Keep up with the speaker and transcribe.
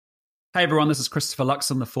Hey everyone, this is Christopher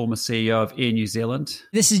Luxon, the former CEO of Air New Zealand.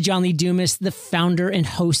 This is John Lee Dumas, the founder and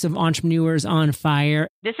host of Entrepreneurs on Fire.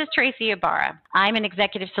 This is Tracy Ibarra. I'm in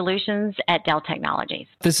Executive Solutions at Dell Technologies.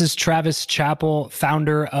 This is Travis Chappell,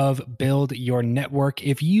 founder of Build Your Network.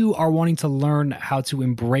 If you are wanting to learn how to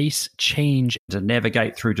embrace change, To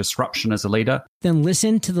navigate through disruption as a leader, then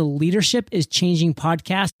listen to the Leadership is Changing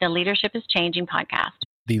podcast. The Leadership is Changing podcast.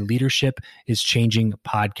 the Leadership is Changing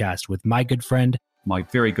podcast with my good friend, my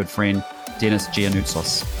very good friend, Dennis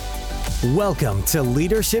Giannoutsos. Welcome to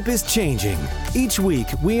Leadership is Changing. Each week,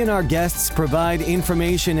 we and our guests provide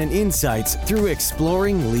information and insights through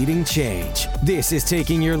exploring leading change. This is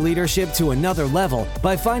taking your leadership to another level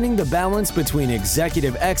by finding the balance between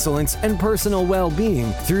executive excellence and personal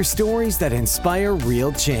well-being through stories that inspire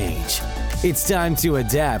real change. It's time to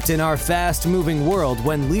adapt in our fast-moving world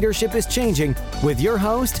when leadership is changing with your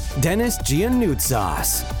host, Dennis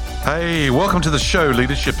Giannoutsos. Hey, welcome to the show,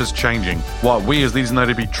 Leadership is Changing. What we as leaders know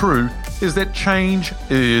to be true is that change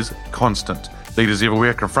is constant. Leaders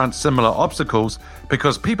everywhere confront similar obstacles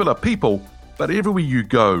because people are people, but everywhere you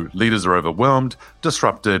go, leaders are overwhelmed,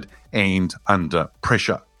 disrupted, and under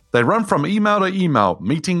pressure. They run from email to email,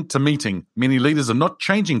 meeting to meeting. Many leaders are not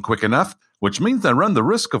changing quick enough, which means they run the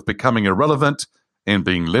risk of becoming irrelevant and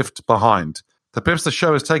being left behind. The purpose of the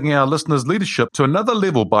show is taking our listeners' leadership to another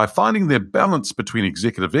level by finding their balance between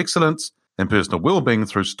executive excellence and personal well-being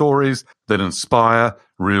through stories that inspire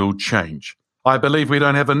real change. I believe we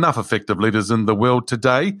don't have enough effective leaders in the world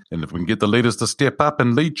today, and if we can get the leaders to step up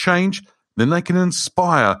and lead change, then they can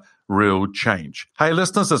inspire real change. Hey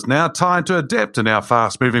listeners, it's now time to adapt in our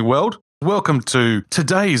fast-moving world. Welcome to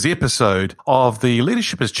today's episode of the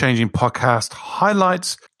Leadership is Changing podcast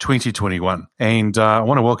Highlights 2021. And I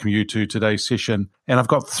want to welcome you to today's session. And I've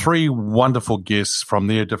got three wonderful guests from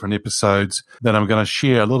their different episodes that I'm going to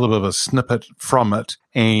share a little bit of a snippet from it.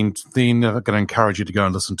 And then I'm going to encourage you to go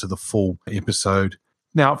and listen to the full episode.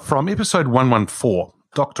 Now, from episode 114,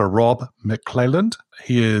 Dr. Rob McClelland,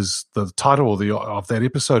 the title of that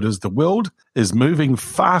episode is The World is Moving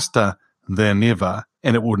Faster Than Ever,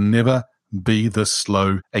 and it will never be this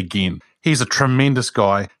slow again. He's a tremendous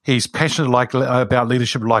guy. He's passionate about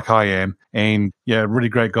leadership like I am, and really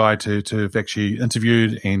great guy to have actually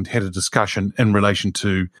interviewed and had a discussion in relation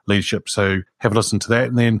to leadership. So have a listen to that.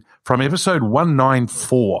 And then from episode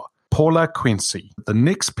 194, Paula Quincy, the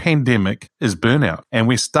next pandemic is burnout, and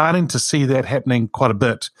we're starting to see that happening quite a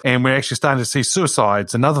bit, and we're actually starting to see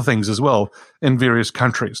suicides and other things as well in various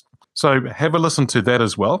countries. So have a listen to that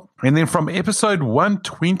as well. And then from episode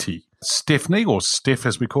 120, Stephanie, or Steph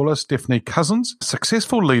as we call her, Stephanie Cousins,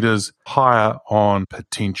 successful leaders hire on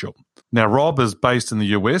potential. Now, Rob is based in the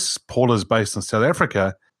US, Paul is based in South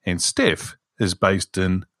Africa, and Steph is based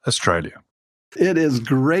in Australia. It is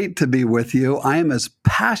great to be with you. I am as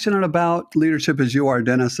passionate about leadership as you are,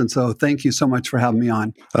 Dennis, and so thank you so much for having me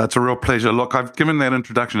on. It's a real pleasure. Look, I've given that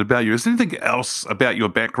introduction about you. Is there anything else about your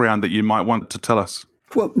background that you might want to tell us?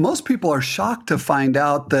 Well, most people are shocked to find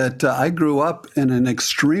out that I grew up in an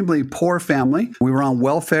extremely poor family. We were on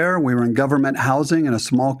welfare. We were in government housing in a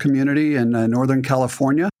small community in Northern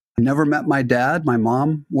California. I never met my dad. My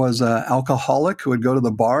mom was an alcoholic who would go to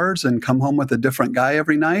the bars and come home with a different guy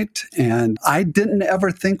every night. And I didn't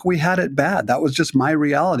ever think we had it bad. That was just my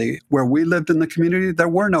reality. Where we lived in the community, there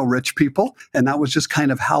were no rich people. And that was just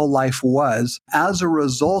kind of how life was. As a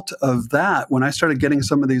result of that, when I started getting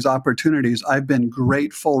some of these opportunities, I've been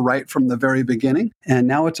grateful right from the very beginning. And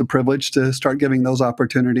now it's a privilege to start giving those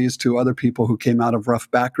opportunities to other people who came out of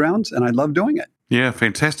rough backgrounds. And I love doing it. Yeah,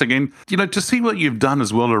 fantastic. And, to see what you've done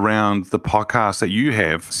as well around the podcast that you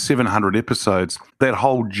have, 700 episodes, that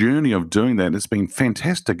whole journey of doing that has been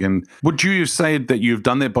fantastic. And would you say that you've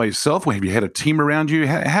done that by yourself, or have you had a team around you?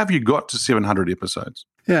 How have you got to 700 episodes?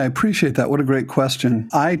 Yeah, I appreciate that. What a great question.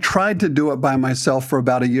 I tried to do it by myself for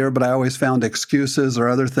about a year, but I always found excuses or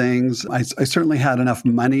other things. I certainly had enough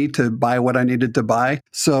money to buy what I needed to buy.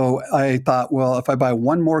 So I thought, well, if I buy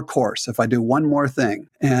one more course, if I do one more thing,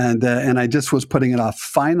 and I just was putting it off.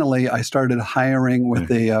 Finally, I started hiring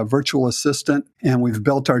with a virtual assistant, and we've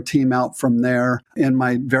built our team out from there. In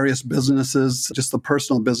my various businesses, just the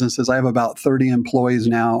personal businesses, I have about 30 employees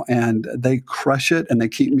now, and they crush it, and they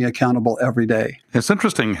keep me accountable every day. It's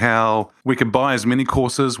interesting how we can buy as many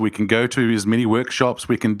courses, we can go to as many workshops,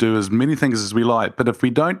 we can do as many things as we like, but if we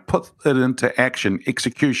don't put it into action,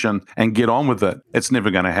 execution, and get on with it, it's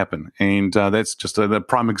never going to happen. And that's just a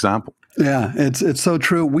prime example. Yeah, it's so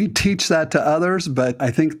true. We teach that to others, but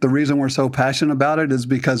I think the reason we're so passionate about it is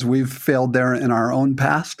because we've failed there in our own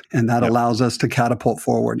past, and that allows us to catapult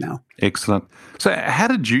forward now. Excellent. So how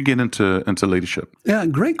did you get into leadership? Yeah,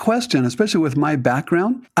 great question, especially with my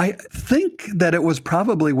background. I think that it was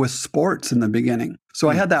probably with sports in the beginning. So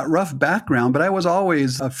I had that rough background, but I was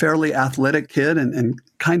always a fairly athletic kid and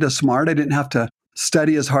kind of smart. I didn't have to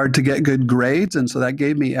study as hard to get good grades. And so that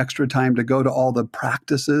gave me extra time to go to all the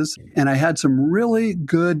practices. And I had some really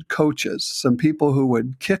good coaches, some people who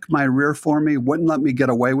would kick my rear for me, wouldn't let me get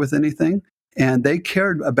away with anything. And they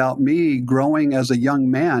cared about me growing as a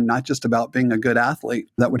young man, not just about being a good athlete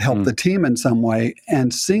that would help the team in some way.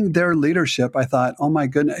 And seeing their leadership, I thought, oh my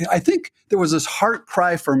goodness, I think there was this heart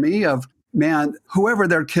cry for me of, man, whoever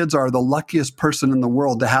their kids are, the luckiest person in the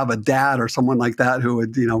world to have a dad or someone like that who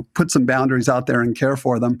would, put some boundaries out there and care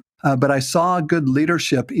for them. But I saw good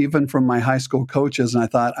leadership even from my high school coaches, and I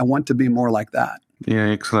thought, I want to be more like that. Yeah,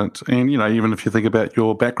 excellent. And, even if you think about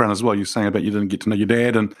your background as well, you're saying about you didn't get to know your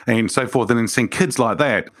dad and so forth, and then seeing kids like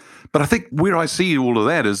that. But I think where I see all of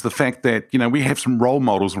that is the fact that, we have some role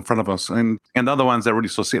models in front of us and other ones that really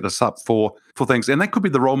sort of set us up for things. And that could be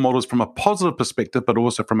the role models from a positive perspective, but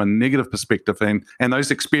also from a negative perspective. And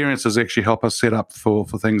those experiences actually help us set up for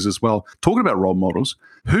things as well. Talking about role models,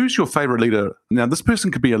 who's your favorite leader? Now, this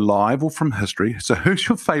person could be alive or from history. So who's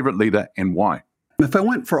your favorite leader and why? If I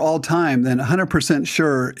went for all time, then 100%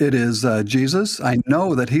 sure it is Jesus. I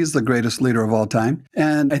know that he's the greatest leader of all time.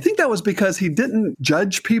 And I think that was because he didn't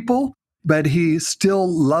judge people, but he still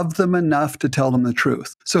loved them enough to tell them the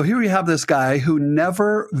truth. So here you have this guy who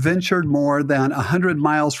never ventured more than 100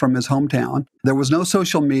 miles from his hometown. There was no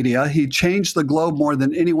social media. He changed the globe more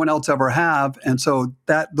than anyone else ever have. And so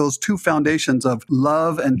those two foundations of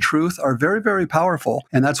love and truth are very, very powerful.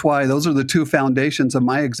 And that's why those are the two foundations of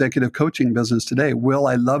my executive coaching business today. Will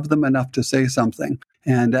I love them enough to say something?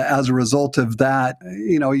 And as a result of that,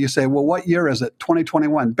 you say, well, what year is it?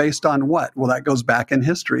 2021. Based on what? Well, that goes back in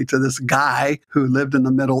history to this guy who lived in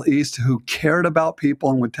the Middle East, who cared about people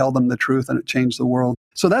and would tell them the truth, and it changed the world.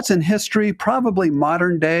 So that's in history, probably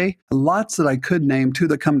modern day. Lots that I could name, two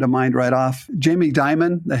that come to mind right off. Jamie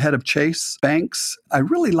Dimon, the head of Chase Banks. I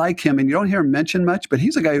really like him, and you don't hear him mentioned much, but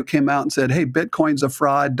he's a guy who came out and said, hey, Bitcoin's a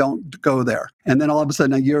fraud, don't go there. And then all of a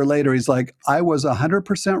sudden, a year later, he's like, I was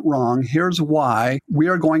 100% wrong. Here's why. We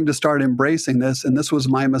are going to start embracing this, and this was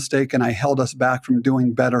my mistake, and I held us back from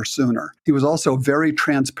doing better sooner. He was also very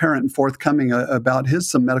transparent and forthcoming about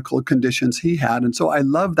some medical conditions he had. And so I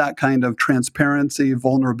love that kind of transparency,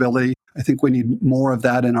 vulnerability. I think we need more of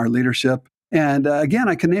that in our leadership. And again,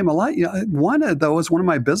 I can name a lot. One of those, one of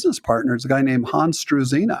my business partners, a guy named Hans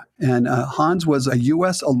Struzina. And Hans was a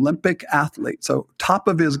U.S. Olympic athlete, so top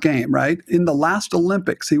of his game, right? In the last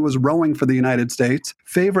Olympics, he was rowing for the United States,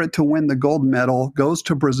 favorite to win the gold medal, goes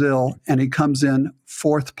to Brazil, and he comes in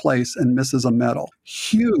fourth place and misses a medal.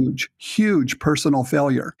 Huge, huge personal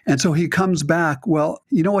failure. And so he comes back. Well,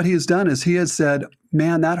 you know what he has done is he has said,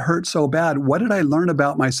 man, that hurt so bad. What did I learn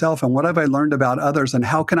about myself and what have I learned about others? And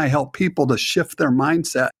how can I help people to shift their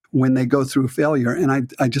mindset when they go through failure? And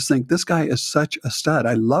I just think this guy is such a stud.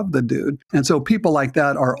 I love the dude. And so people like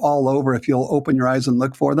that are all over. If you'll open your eyes and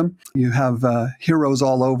look for them, you have heroes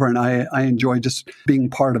all over. And I enjoy just being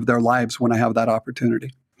part of their lives when I have that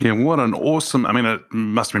opportunity. Yeah, what an awesome, it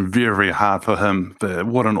must have been very, very hard for him.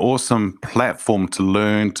 What an awesome platform to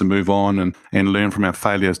learn, to move on and learn from our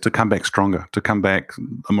failures, to come back stronger, to come back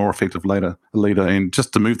a more effective leader, and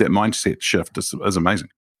just to move that mindset shift is amazing.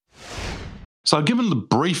 So I've given the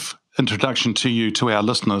brief introduction to you, to our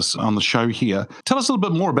listeners on the show here. Tell us a little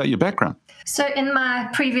bit more about your background. So in my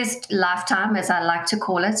previous lifetime, as I like to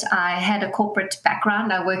call it, I had a corporate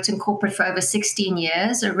background. I worked in corporate for over 16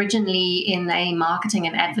 years, originally in a marketing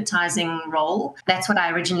and advertising role. That's what I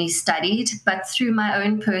originally studied. But through my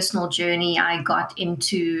own personal journey, I got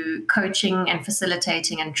into coaching and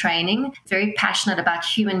facilitating and training. Very passionate about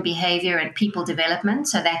human behavior and people development.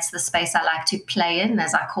 So that's the space I like to play in,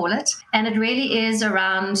 as I call it. And it really is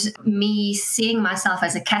around me seeing myself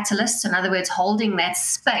as a catalyst. In other words, holding that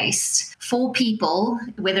space for people,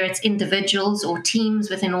 whether it's individuals or teams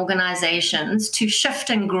within organizations, to shift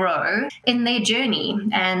and grow in their journey.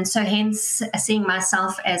 And so hence seeing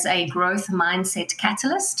myself as a growth mindset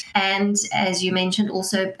catalyst. And as you mentioned,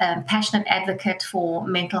 also a passionate advocate for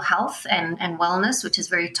mental health and wellness, which is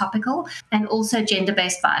very topical, and also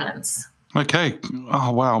gender-based violence. Okay.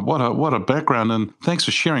 Oh, wow. What a background. And thanks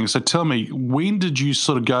for sharing. So tell me, when did you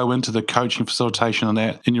sort of go into the coaching, facilitation and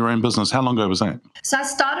that in your own business? How long ago was that? So I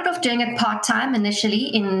started off doing it part-time initially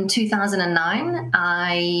in 2009.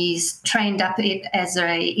 I trained up it as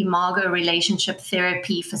a Imago relationship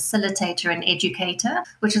therapy facilitator and educator,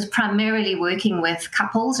 which is primarily working with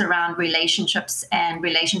couples around relationships and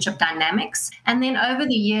relationship dynamics. And then over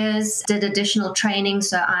the years, did additional training.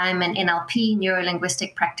 So I'm an NLP,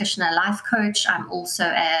 neuro-linguistic practitioner, life coach. I'm also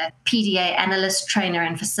a PDA analyst, trainer,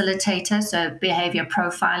 and facilitator, so behavior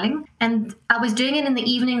profiling. And I was doing it in the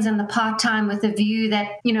evenings and the part-time with the view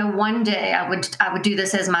that, one day I would do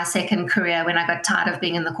this as my second career when I got tired of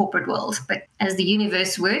being in the corporate world. But as the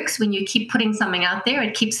universe works, when you keep putting something out there,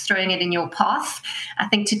 it keeps throwing it in your path, I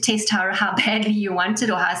think, to test how badly you want it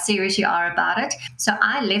or how serious you are about it. So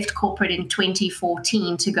I left corporate in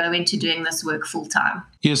 2014 to go into doing this work full-time.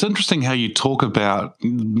 Yeah, it's interesting how you talk about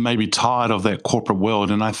maybe tired of that corporate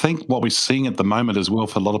world. And I think what we're seeing at the moment as well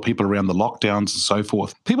for a lot of people around the lockdowns and so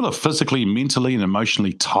forth, people are physically, mentally, and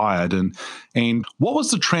emotionally tired. And what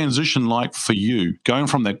was the transition like for you, going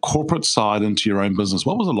from that corporate side into your own business?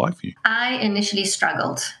 What was it like for you? I initially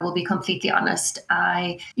struggled, I will be completely honest.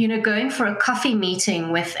 Going for a coffee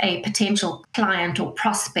meeting with a potential client or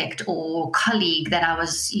prospect or colleague that I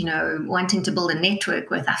was, wanting to build a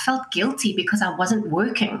network with, I felt guilty because I wasn't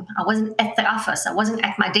working. I wasn't at the office. I wasn't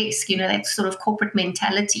at my desk. That sort of corporate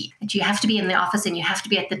mentality that you have to be in the office and you have to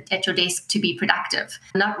be at your desk to be productive.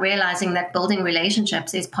 Not realizing that building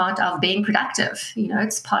relationships is part of being productive.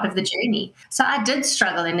 It's part of the journey. So I did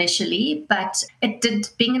struggle initially, but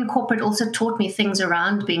being in corporate also taught me things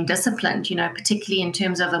around being disciplined, particularly in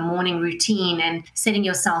terms of a morning routine and setting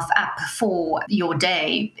yourself up for your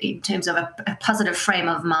day in terms of a positive frame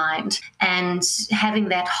of mind and having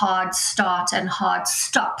that hard start and hard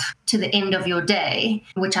stop to the end of your day,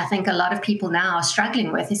 which I think a lot of people now are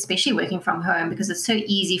struggling with, especially working from home, because it's so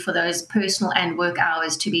easy for those personal and work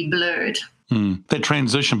hours to be blurred. That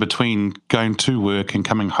transition between going to work and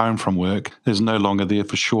coming home from work is no longer there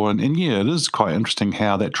for sure. And yeah, it is quite interesting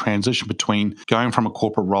how that transition between going from a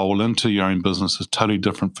corporate role into your own business is totally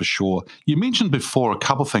different for sure. You mentioned before a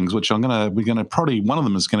couple of things, which one of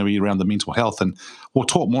them is going to be around the mental health. And we'll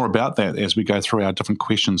talk more about that as we go through our different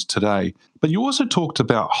questions today. But you also talked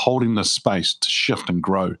about holding the space to shift and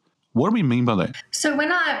grow. What do we mean by that? So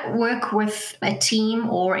when I work with a team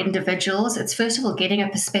or individuals, it's first of all getting a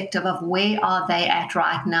perspective of where are they at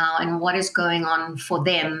right now and what is going on for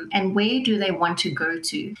them and where do they want to go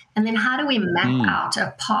to? And then how do we map out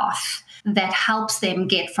a path that helps them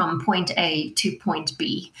get from point A to point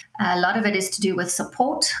B? A lot of it is to do with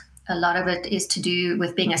support. A lot of it is to do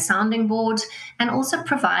with being a sounding board and also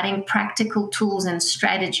providing practical tools and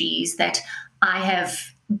strategies that I have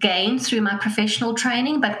gained through my professional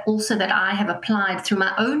training, but also that I have applied through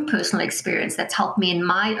my own personal experience that's helped me in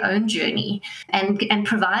my own journey and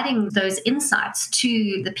providing those insights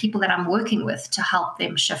to the people that I'm working with to help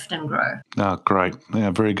them shift and grow. Oh, great.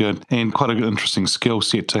 Yeah, very good. And quite an interesting skill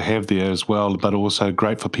set to have there as well, but also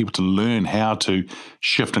great for people to learn how to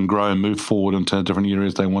shift and grow and move forward into different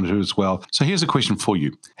areas they want to as well. So here's a question for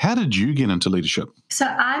you. How did you get into leadership? So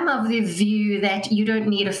I'm of the view that you don't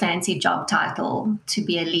need a fancy job title to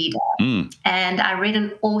be a leader. And I read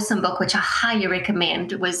an awesome book, which I highly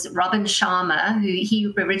recommend. It was Robin Sharma,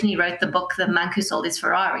 he originally wrote the book, The Monk Who Sold His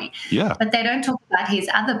Ferrari. Yeah. But they don't talk about his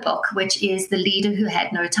other book, which is The Leader Who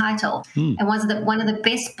Had No Title. And was one of the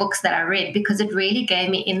best books that I read because it really gave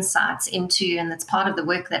me insights into, and it's part of the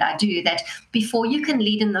work that I do, that before you can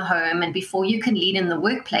lead in the home and before you can lead in the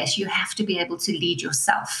workplace, you have to be able to lead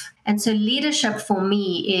yourself. And so leadership for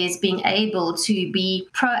me is being able to be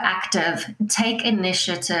proactive, take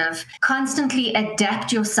initiative, constantly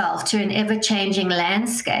adapt yourself to an ever-changing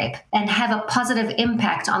landscape and have a positive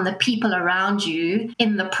impact on the people around you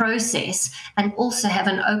in the process, and also have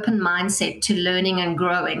an open mindset to learning and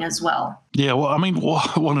growing as well. Yeah, well, I mean,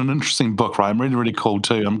 what an interesting book, right? Really, really cool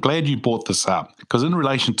too. I'm glad you brought this up because in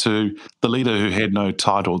relation to the leader who had no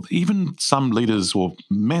title, even some leaders or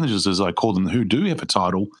managers, as I call them, who do have a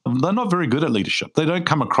title, they're not very good at leadership. They don't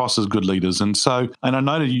come across as good leaders. And I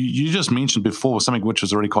know that you just mentioned before something which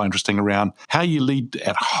is really quite interesting around how you lead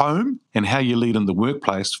at home and how you lead in the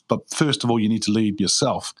workplace. But first of all, you need to lead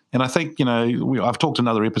yourself. And I think, I've talked in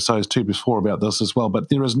other episodes too before about this as well, but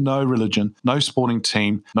there is no religion, no sporting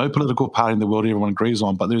team, no political party in the world everyone agrees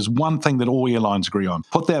on. But there's one thing that all airlines agree on.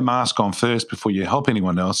 Put that mask on first before you you help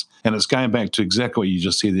anyone else. And it's going back to exactly what you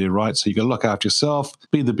just said there, right? So you got to look after yourself,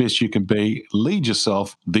 be the best you can be, lead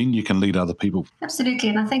yourself, then you can lead other people. Absolutely.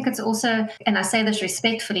 And I think it's also, and I say this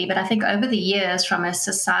respectfully, but I think over the years from a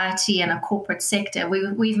society and a corporate sector,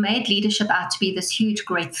 we've made leadership out to be this huge,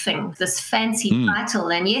 great thing, this fancy title.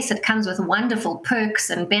 And yes, it comes with wonderful perks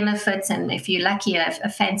and benefits. And if you're lucky, a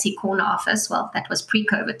fancy corner office. Well, that was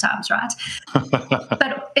pre-COVID times, right?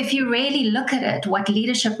 But if you really look at it, what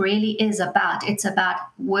leadership really is about, it's about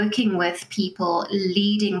working with people,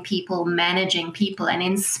 leading people, managing people, and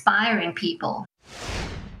inspiring people.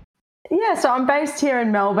 Yeah, so I'm based here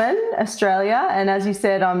in Melbourne, Australia. And as you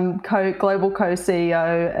said, I'm global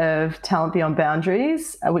co-CEO of Talent Beyond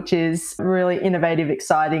Boundaries, which is a really innovative,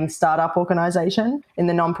 exciting startup organisation in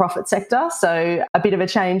the nonprofit sector. So a bit of a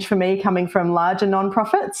change for me coming from larger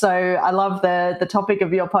nonprofits. So I love the topic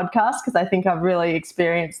of your podcast because I think I've really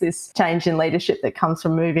experienced this change in leadership that comes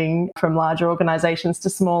from moving from larger organisations to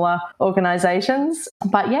smaller organisations.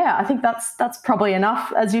 But yeah, I think that's probably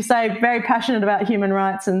enough. As you say, very passionate about human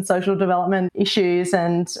rights and social development issues,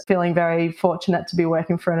 and feeling very fortunate to be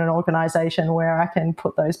working for an organisation where I can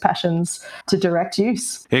put those passions to direct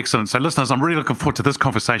use. Excellent. So listeners, I'm really looking forward to this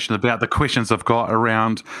conversation about the questions I've got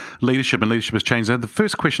around leadership and leadership has changed. The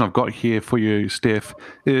first question I've got here for you, Steph,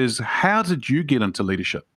 is how did you get into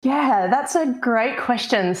leadership? Yeah, that's a great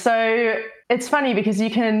question. So it's funny because you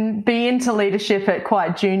can be into leadership at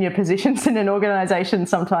quite junior positions in an organisation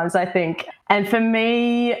sometimes, I think. And for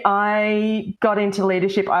me, I got into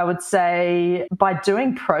leadership, I would say, by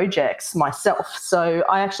doing projects myself. So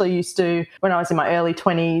I actually used to, when I was in my early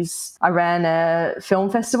 20s, I ran a film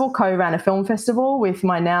festival, co-ran a film festival with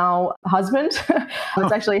my now husband.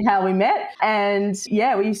 That's actually how we met. And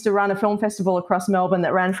yeah, we used to run a film festival across Melbourne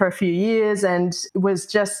that ran for a few years and was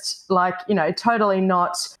just like, totally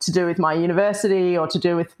not to do with my university or to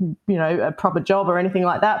do with, a proper job or anything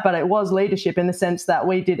like that. But it was leadership in the sense that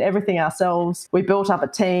we did everything ourselves. We built up a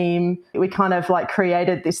team. We kind of like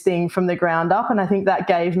created this thing from the ground up. And I think that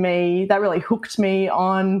really hooked me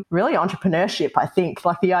on really entrepreneurship. I think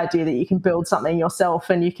like the idea that you can build something yourself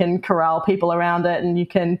and you can corral people around it and you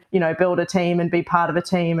can, build a team and be part of a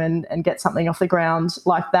team and get something off the ground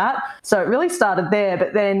like that. So it really started there.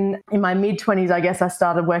 But then in my mid-20s, I guess I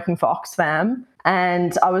started working for Oxfam.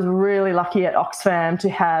 And I was really lucky at Oxfam to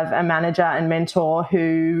have a manager and mentor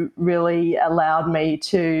who really allowed me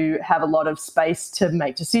to have a lot of space to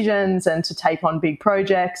make decisions and to take on big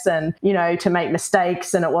projects and, to make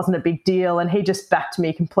mistakes, and it wasn't a big deal. And he just backed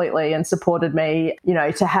me completely and supported me,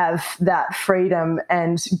 to have that freedom,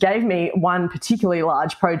 and gave me one particularly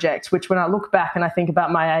large project, which when I look back and I think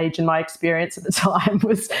about my age and my experience at the time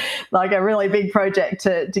was like a really big project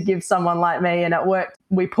to give someone like me, and it worked.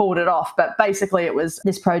 We pulled it off. But basically it was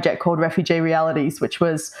this project called Refugee Realities, which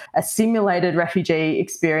was a simulated refugee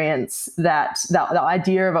experience that the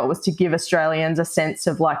idea of it was to give Australians a sense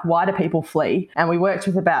of like, why do people flee? And we worked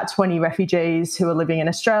with about 20 refugees who are living in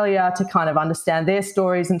Australia to kind of understand their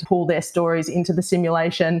stories and to pull their stories into the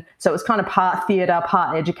simulation. So it was kind of part theatre,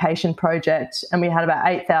 part education project. And we had about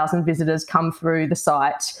 8,000 visitors come through the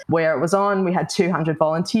site where it was on. We had 200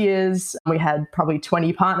 volunteers. We had probably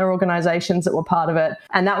 20 partner organisations that were part of it.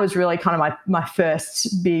 And that was really kind of my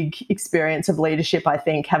first big experience of leadership, I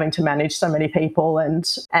think, having to manage so many people and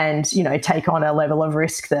take on a level of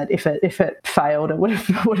risk that if it failed, it would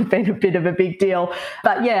have been a bit of a big deal.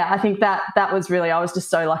 But yeah, I think that was really, I was just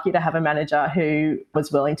so lucky to have a manager who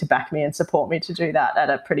was willing to back me and support me to do that at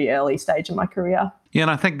a pretty early stage in my career. Yeah,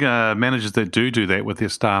 and I think managers that do that with their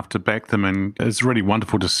staff to back them, and it's really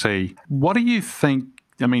wonderful to see. What do you think?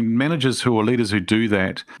 I mean, managers who are leaders who do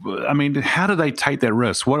that, I mean, how do they take that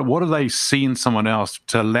risk? What do they see in someone else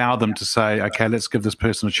to allow them to say, okay, let's give this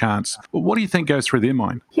person a chance? What do you think goes through their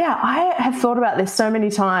mind? Yeah, I have thought about this so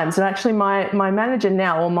many times. And actually my manager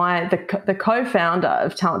now, or the co-founder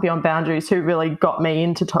of Talent Beyond Boundaries, who really got me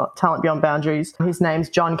into Talent Beyond Boundaries, his name's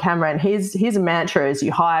John Cameron. His mantra is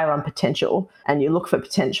you hire on potential and you look for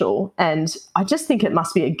potential. And I just think it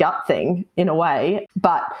must be a gut thing in a way,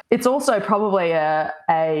 but it's also probably a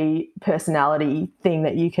personality thing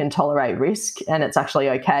that you can tolerate risk, and it's actually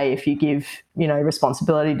okay if you give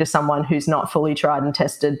responsibility to someone who's not fully tried and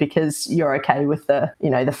tested, because you're okay with the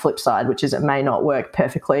flip side, which is it may not work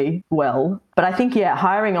perfectly well. But I think,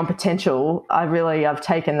 hiring on potential, I've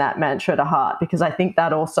taken that mantra to heart, because I think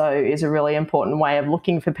that also is a really important way of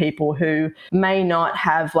looking for people who may not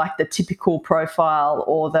have like the typical profile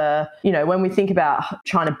or when we think about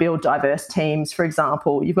trying to build diverse teams, for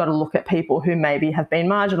example, you've got to look at people who maybe have been been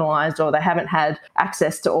marginalized, or they haven't had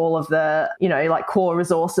access to all of the, like core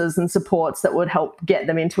resources and supports that would help get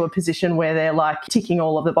them into a position where they're like ticking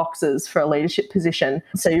all of the boxes for a leadership position.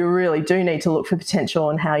 So you really do need to look for potential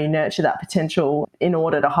and how you nurture that potential in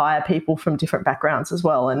order to hire people from different backgrounds as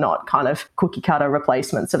well, and not kind of cookie cutter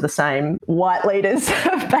replacements of the same white leaders,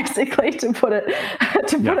 basically, to put it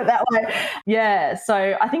that way. Yeah.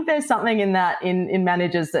 So I think there's something in that in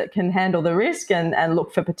managers that can handle the risk and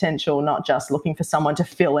look for potential, not just looking for someone to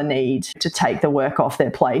fill a need, to take the work off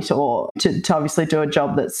their plate, or to obviously do a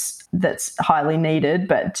job that's highly needed,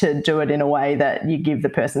 but to do it in a way that you give the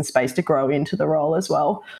person space to grow into the role as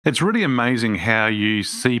well. It's really amazing how you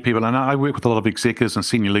see people, and I work with a lot of executives and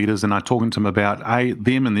senior leaders, and I'm talking to them about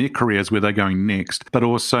them and their careers, where they're going next, but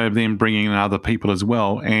also them bringing in other people as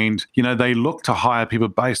well. And, they look to hire people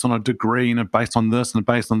based on a degree and based on this and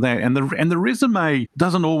based on that. And the resume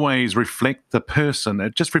doesn't always reflect the person.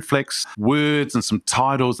 It just reflects words and some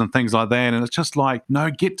titles and things like that. And it's just like, no,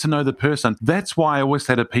 get to know the person. That's why I always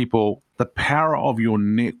say to people, the power of your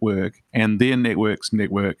network and their network's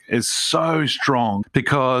network is so strong,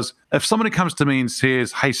 because if somebody comes to me and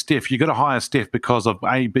says, hey, Steph, you got to hire Steph because of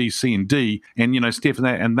A, B, C, and D, and, Steph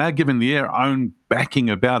and they're giving their own backing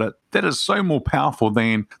about it, that is so more powerful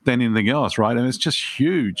than anything else, right? And it's just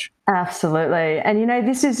huge. Absolutely. And,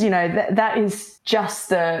 this is, that is just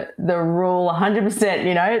the rule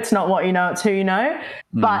 100%, it's not what you know, it's who you know.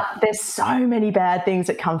 But there's so many bad things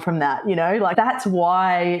that come from that, like that's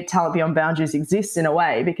why Talent Beyond Boundaries exists in a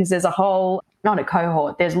way, because there's a whole, not a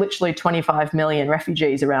cohort, there's literally 25 million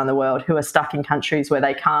refugees around the world who are stuck in countries where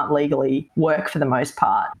they can't legally work for the most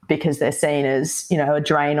part, because they're seen as, a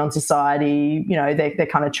drain on society. They're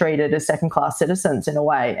kind of treated as second-class citizens in a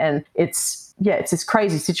way. And it's this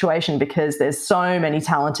crazy situation, because there's so many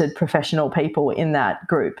talented professional people in that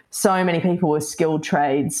group, so many people with skilled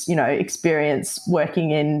trades, experience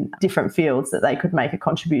working in different fields that they could make a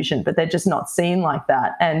contribution, but they're just not seen like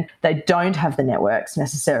that. And they don't have the networks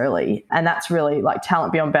necessarily. And that's really like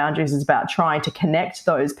Talent Beyond Boundaries is about trying to connect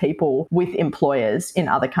those people with employers in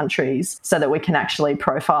other countries so that we can actually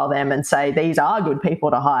profile them and say, these are good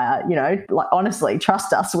people to hire, like honestly,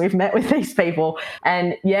 trust us, we've met with these people.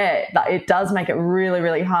 And it does make it really,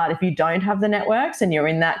 really hard if you don't have the networks and you're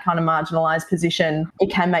in that kind of marginalized position.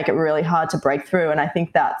 It can make it really hard to break through. And I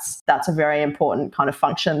think that's a very important kind of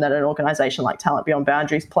function that an organization like Talent Beyond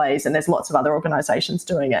Boundaries plays. And there's lots of other organizations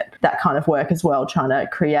doing that kind of work as well, trying to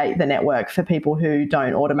create the network for people who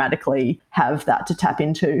don't automatically have that to tap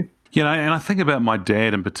into. And I think about my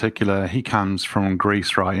dad in particular. He comes from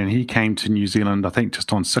Greece, right? And he came to New Zealand, I think,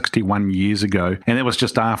 just on 61 years ago. And it was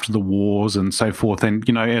just after the wars and so forth. And,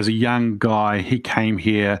 as a young guy, he came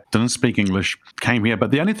here, didn't speak English, came here.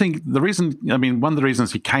 But one of the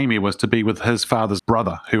reasons he came here was to be with his father's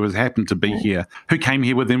brother, who happened to be here, who came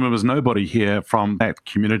here with him. There was nobody here from that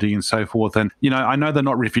community and so forth. And, I know they're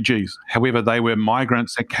not refugees. However, they were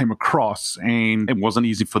migrants that came across, and it wasn't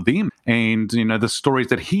easy for them. And, the stories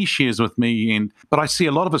that he shared with me, but I see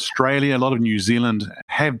a lot of Australia, a lot of New Zealand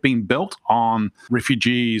have been built on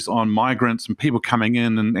refugees, on migrants, and people coming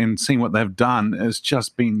in and seeing what they've done. It's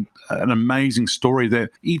just been an amazing story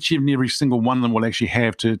that each and every single one of them will actually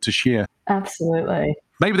have to share. Absolutely.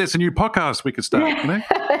 Maybe that's a new podcast we could start.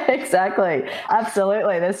 Exactly.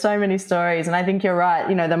 Absolutely. There's so many stories. And I think you're right.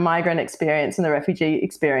 The migrant experience and the refugee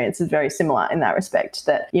experience is very similar in that respect,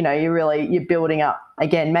 that, you're building up.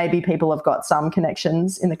 Again, maybe people have got some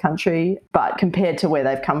connections in the country, but compared to where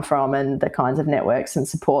they've come from and the kinds of networks and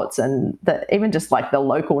supports and even just like the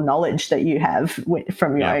local knowledge that you have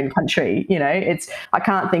from your own country, I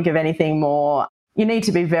can't think of anything more. You need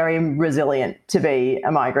to be very resilient to be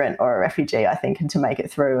a migrant or a refugee, I think, and to make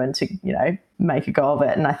it through and to, make a go of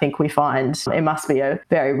it. And I think we find it must be a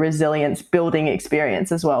very resilience building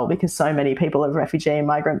experience as well, because so many people of refugee and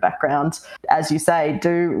migrant backgrounds, as you say,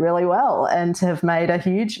 do really well and have made a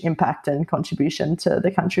huge impact and contribution to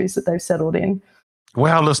the countries that they've settled in.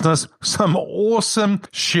 Wow, listeners, some awesome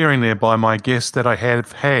sharing there by my guests that I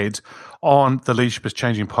have had on the Leadership is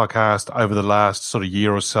Changing podcast over the last sort of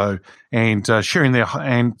year or so, and sharing their,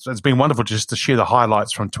 and it's been wonderful just to share the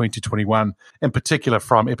highlights from 2021, in particular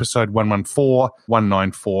from episode 114,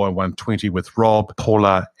 194, and 120 with Rob,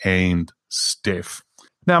 Paula, and Steph.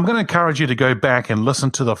 Now, I'm going to encourage you to go back and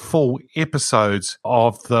listen to the full episodes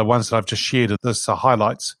of the ones that I've just shared in this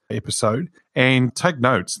highlights episode and take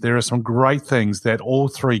notes. There are some great things that all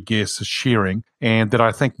three guests are sharing and that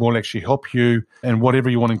I think will actually help you in whatever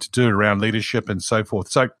you're wanting to do around leadership and so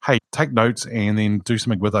forth. So, hey, take notes and then do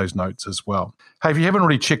something with those notes as well. Hey, if you haven't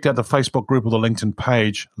already checked out the Facebook group or the LinkedIn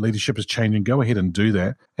page, Leadership is Changing, go ahead and do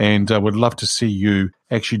that. And we'd love to see you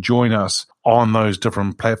actually join us on those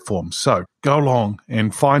different platforms. So go along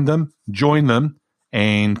and find them, join them,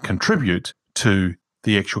 and contribute to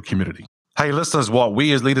the actual community. Hey listeners, what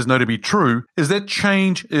we as leaders know to be true is that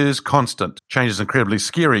change is constant. Change is incredibly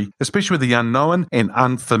scary, especially with the unknown and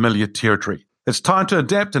unfamiliar territory. It's time to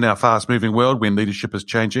adapt in our fast-moving world when leadership is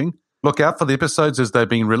changing. Look out for the episodes as they're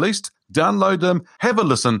being released, download them, have a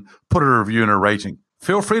listen, put a review and a rating.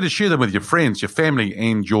 Feel free to share them with your friends, your family,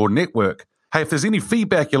 and your network. Hey, if there's any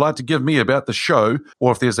feedback you'd like to give me about the show,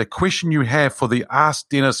 or if there's a question you have for the Ask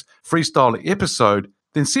Dennis Freestyle episode,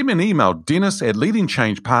 then send me an email,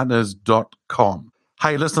 dennis@leadingchangepartners.com.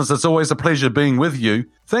 Hey, listeners, it's always a pleasure being with you.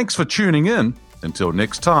 Thanks for tuning in. Until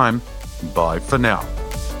next time, bye for now.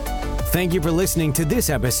 Thank you for listening to this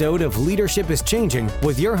episode of Leadership is Changing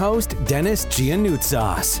with your host, Dennis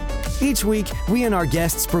Giannoutsas. Each week, we and our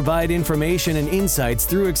guests provide information and insights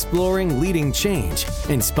through exploring leading change,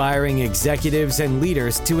 inspiring executives and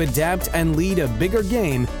leaders to adapt and lead a bigger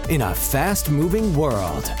game in a fast-moving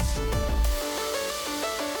world.